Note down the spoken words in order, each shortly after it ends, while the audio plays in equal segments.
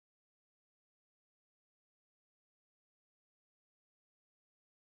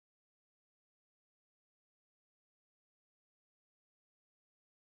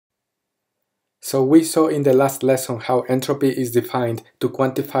So we saw in the last lesson how entropy is defined to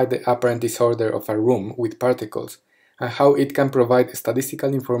quantify the apparent disorder of a room with particles, and how it can provide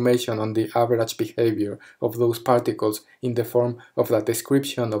statistical information on the average behavior of those particles in the form of a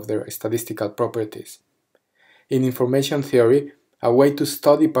description of their statistical properties. In information theory, a way to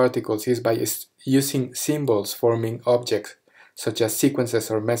study particles is by using symbols forming objects, such as sequences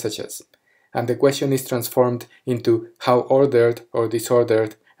or messages, and the question is transformed into how ordered or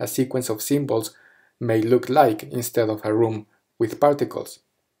disordered a sequence of symbols may look like instead of a room with particles.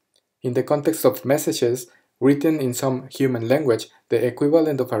 In the context of messages, written in some human language, the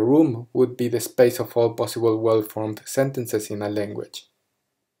equivalent of a room would be the space of all possible well-formed sentences in a language.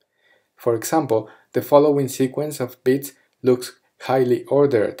 For example, the following sequence of bits looks highly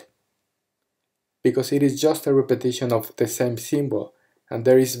ordered because it is just a repetition of the same symbol, and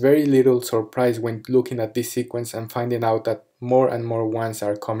there is very little surprise when looking at this sequence and finding out that more and more ones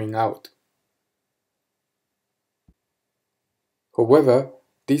are coming out. However,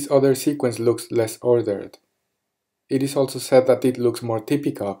 this other sequence looks less ordered. It is also said that it looks more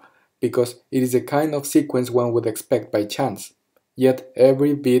typical, because it is a kind of sequence one would expect by chance. Yet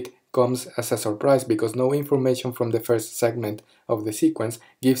every bit comes as a surprise because no information from the first segment of the sequence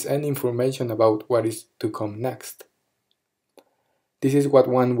gives any information about what is to come next. This is what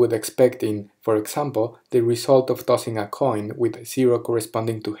one would expect in, for example, the result of tossing a coin with 0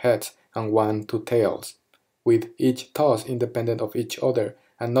 corresponding to heads and 1 to tails, with each toss independent of each other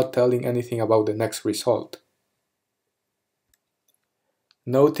and not telling anything about the next result.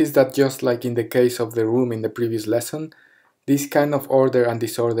 Notice that just like in the case of the room in the previous lesson, this kind of order and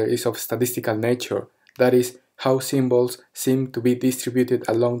disorder is of statistical nature, that is, how symbols seem to be distributed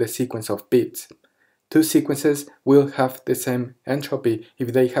along the sequence of bits. Two sequences will have the same entropy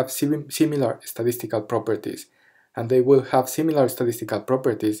if they have similar statistical properties, and they will have similar statistical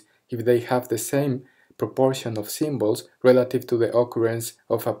properties if they have the same proportion of symbols relative to the occurrence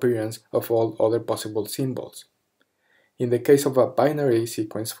of appearance of all other possible symbols. In the case of a binary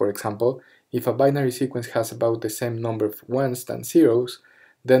sequence, for example, if a binary sequence has about the same number of ones than zeros,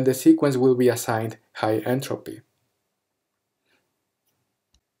 then the sequence will be assigned high entropy.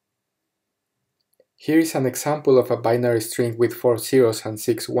 Here is an example of a binary string with 4 zeros and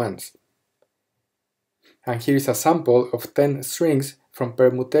 6 ones. And here is a sample of 10 strings from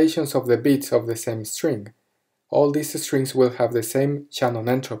permutations of the bits of the same string. All these strings will have the same Shannon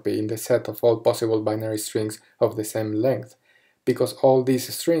entropy in the set of all possible binary strings of the same length, because all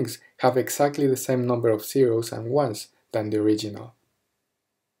these strings have exactly the same number of zeros and ones than the original.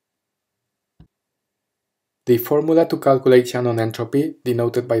 The formula to calculate Shannon entropy,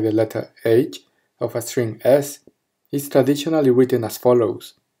 denoted by the letter H, of a string S, is traditionally written as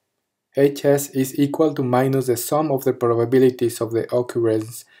follows. Hs is equal to minus the sum of the probabilities of the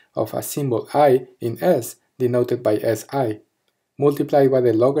occurrence of a symbol I in S, denoted by Si, multiplied by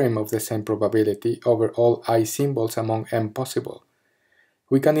the logarithm of the same probability over all I symbols among m possible.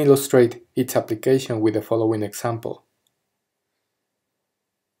 We can illustrate its application with the following example.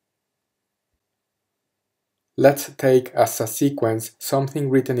 Let's take as a sequence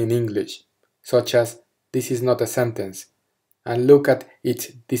something written in English, such as "this is not a sentence," and look at its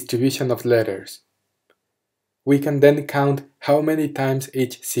distribution of letters. We can then count how many times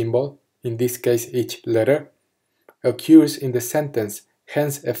each symbol, in this case each letter, occurs in the sentence,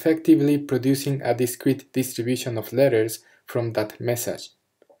 hence effectively producing a discrete distribution of letters from that message.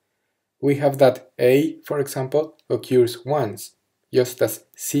 We have that A, for example, occurs once, just as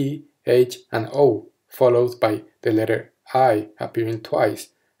C, H, and O, followed by the letter I appearing twice,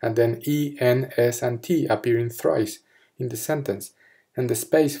 and then E, N, S, and T appearing thrice in the sentence, and the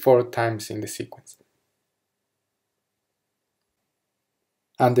space 4 times in the sequence.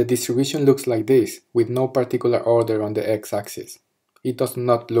 And the distribution looks like this, with no particular order on the x-axis. It does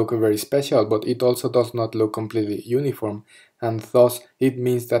not look very special, but it also does not look completely uniform, and thus it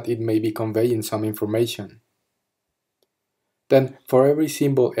means that it may be conveying some information. Then, for every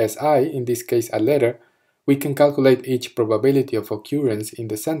symbol Si, in this case a letter, we can calculate each probability of occurrence in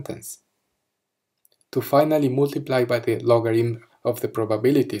the sentence, to finally multiply by the logarithm of the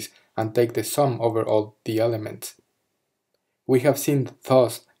probabilities and take the sum over all the elements. We have seen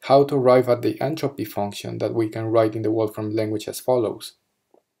thus how to arrive at the entropy function that we can write in the Wolfram language as follows.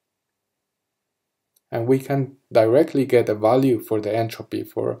 And we can directly get a value for the entropy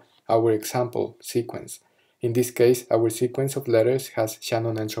for our example sequence. In this case, our sequence of letters has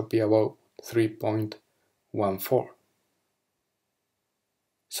Shannon entropy about 3.14.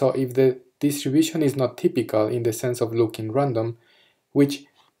 So if the distribution is not typical in the sense of looking random, which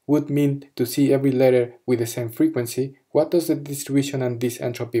would mean to see every letter with the same frequency, what does the distribution and this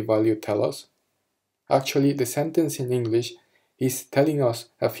entropy value tell us? Actually, the sentence in English is telling us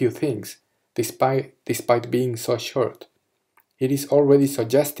a few things, despite being so short. It is already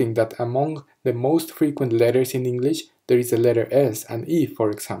suggesting that among the most frequent letters in English, there is the letter S and E, for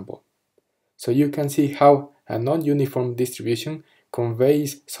example. So you can see how a non-uniform distribution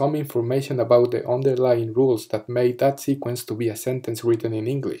conveys some information about the underlying rules that made that sequence to be a sentence written in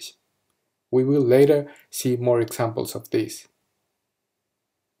English. We will later see more examples of this.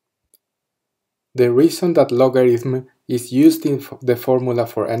 The reason that logarithm is used in the formula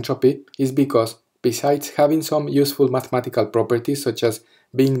for entropy is because, besides having some useful mathematical properties such as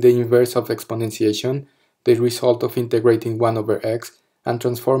being the inverse of exponentiation, the result of integrating 1 over x, and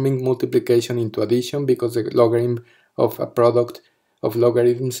transforming multiplication into addition because the logarithm of a product of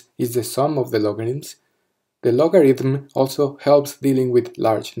logarithms is the sum of the logarithms, the logarithm also helps dealing with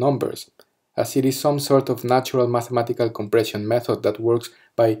large numbers, as it is some sort of natural mathematical compression method that works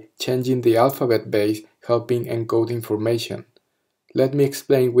by changing the alphabet base, helping encode information. Let me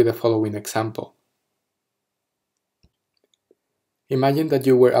explain with the following example. Imagine that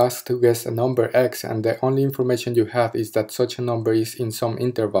you were asked to guess a number x and the only information you have is that such a number is in some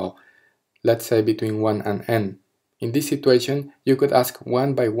interval, let's say between 1 and n. In this situation, you could ask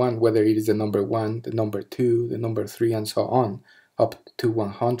one by one whether it is the number 1, the number 2, the number 3, and so on, up to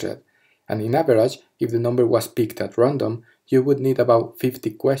 100. And in average, if the number was picked at random, you would need about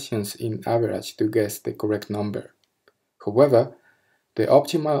 50 questions in average to guess the correct number. However, the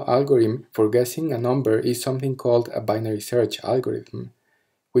optimal algorithm for guessing a number is something called a binary search algorithm,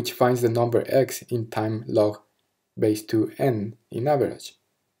 which finds the number x in time log base 2n in average.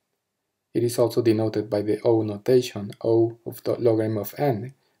 It is also denoted by the O notation, O of the logarithm of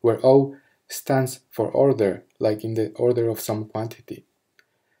n, where O stands for order, like in the order of some quantity.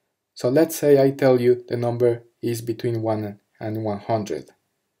 So let's say I tell you the number is between 1 and 100.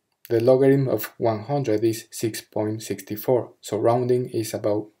 The logarithm of 100 is 6.64, so rounding is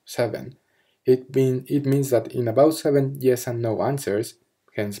about 7. It means that in about 7 yes and no answers,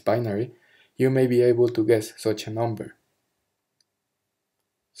 hence binary, you may be able to guess such a number.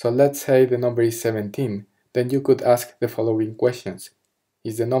 So let's say the number is 17, then you could ask the following questions.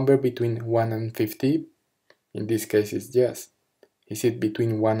 Is the number between 1 and 50? In this case it's yes. Is it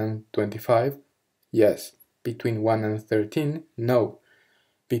between 1 and 25? Yes. Between 1 and 13? No.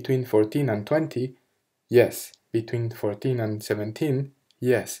 Between 14 and 20? Yes. Between 14 and 17?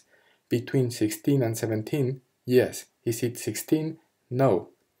 Yes. Between 16 and 17? Yes. Is it 16? No.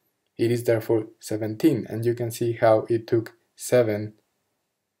 It is therefore 17, and you can see how it took 7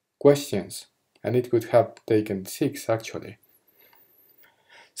 questions, and it could have taken 6 actually.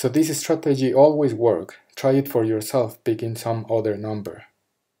 So this strategy always works. Try it for yourself, picking some other number.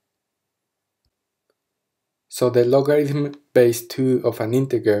 So the logarithm base 2 of an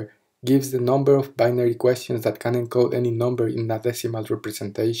integer gives the number of binary questions that can encode any number in a decimal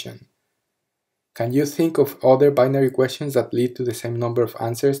representation. Can you think of other binary questions that lead to the same number of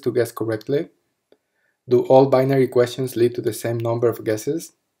answers to guess correctly? Do all binary questions lead to the same number of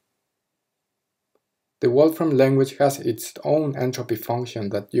guesses? The Wolfram language has its own entropy function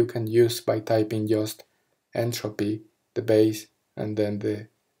that you can use by typing just entropy, the base, and then the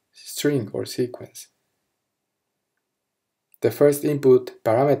string or sequence. The first input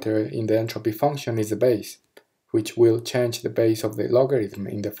parameter in the entropy function is the base, which will change the base of the logarithm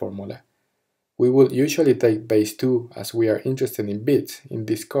in the formula. We will usually take base 2 as we are interested in bits in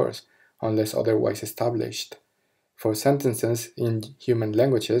this course, unless otherwise established. For sentences in human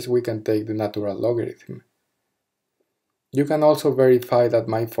languages, we can take the natural logarithm. You can also verify that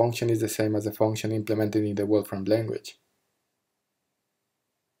my function is the same as the function implemented in the Wolfram language.